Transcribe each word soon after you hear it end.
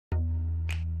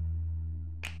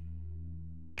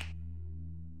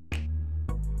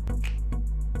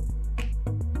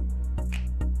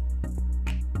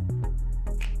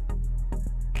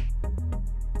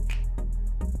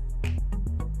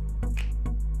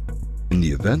In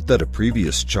the event that a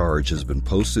previous charge has been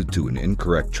posted to an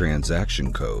incorrect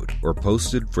transaction code or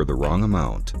posted for the wrong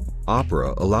amount,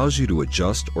 Opera allows you to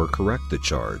adjust or correct the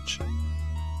charge.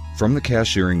 From the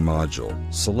cashiering module,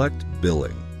 select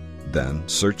Billing. Then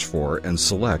search for and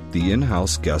select the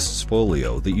in-house guest's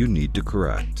folio that you need to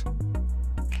correct.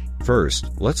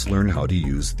 First, let's learn how to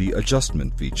use the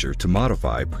Adjustment feature to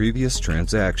modify previous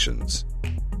transactions.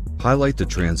 Highlight the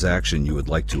transaction you would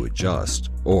like to adjust,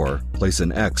 or place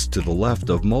an X to the left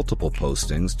of multiple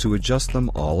postings to adjust them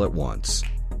all at once.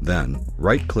 Then,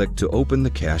 right-click to open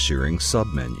the cashiering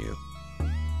submenu.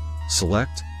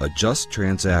 Select Adjust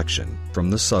Transaction from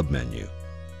the submenu.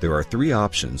 There are 3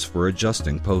 options for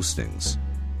adjusting postings.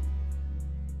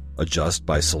 Adjust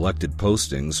by selected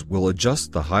postings will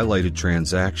adjust the highlighted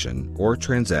transaction or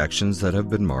transactions that have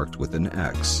been marked with an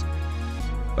X.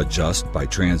 Adjust by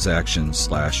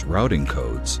transaction/routing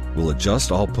codes will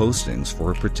adjust all postings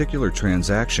for a particular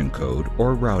transaction code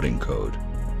or routing code.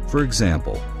 For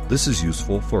example, this is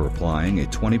useful for applying a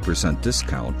 20%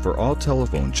 discount for all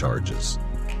telephone charges.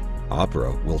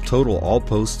 Opera will total all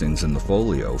postings in the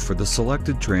folio for the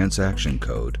selected transaction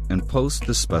code and post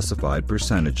the specified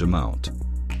percentage amount.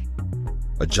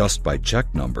 Adjust by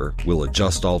check number will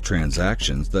adjust all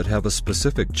transactions that have a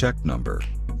specific check number,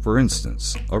 for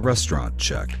instance, a restaurant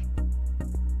check.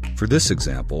 For this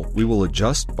example, we will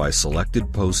adjust by selected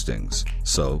postings,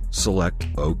 so select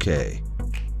OK.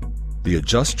 The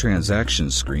Adjust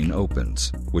Transaction screen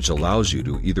opens, which allows you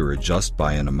to either adjust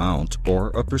by an amount or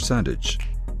a percentage.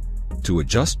 To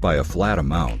adjust by a flat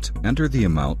amount, enter the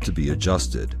amount to be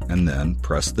adjusted and then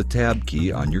press the Tab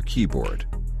key on your keyboard.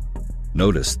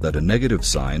 Notice that a negative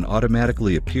sign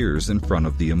automatically appears in front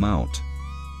of the amount.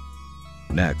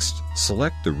 Next,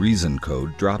 select the Reason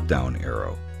Code drop-down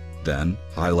arrow. Then,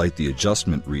 highlight the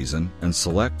adjustment reason and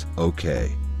select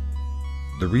OK.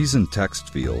 The Reason text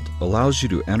field allows you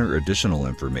to enter additional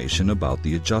information about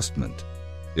the adjustment.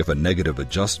 If a negative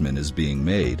adjustment is being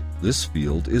made, this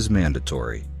field is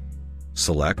mandatory.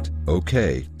 Select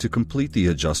OK to complete the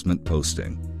adjustment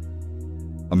posting.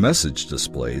 A message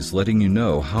displays letting you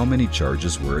know how many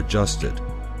charges were adjusted.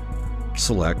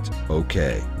 Select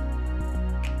OK.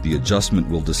 The adjustment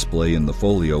will display in the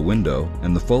folio window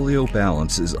and the folio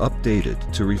balance is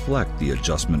updated to reflect the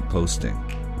adjustment posting.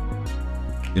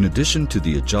 In addition to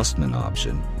the adjustment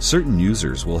option, certain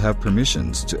users will have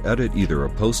permissions to edit either a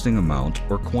posting amount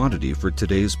or quantity for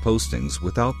today's postings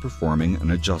without performing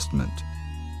an adjustment.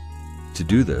 To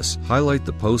do this, highlight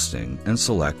the posting and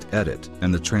select Edit,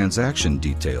 and the Transaction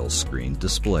Details screen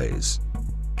displays.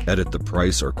 Edit the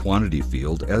price or quantity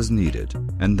field as needed,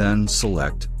 and then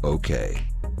select OK.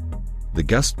 The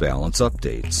guest balance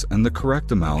updates and the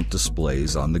correct amount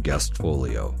displays on the guest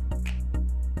folio.